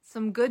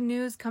Some good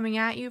news coming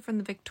at you from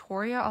the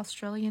Victoria,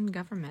 Australian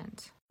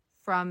government.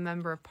 From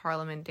Member of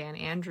Parliament Dan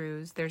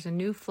Andrews, there's a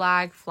new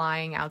flag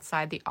flying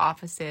outside the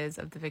offices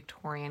of the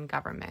Victorian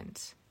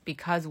government,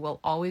 because we'll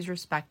always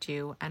respect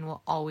you and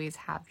we'll always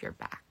have your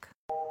back.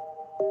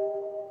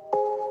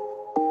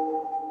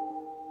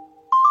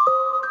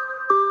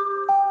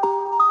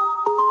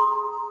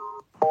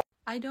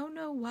 I don't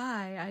know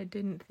why I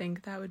didn't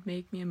think that would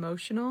make me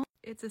emotional.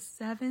 It's a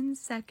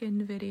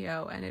 7-second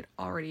video and it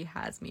already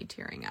has me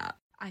tearing up.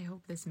 I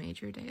hope this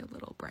made your day a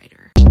little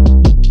brighter.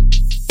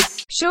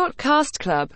 Short Cast Club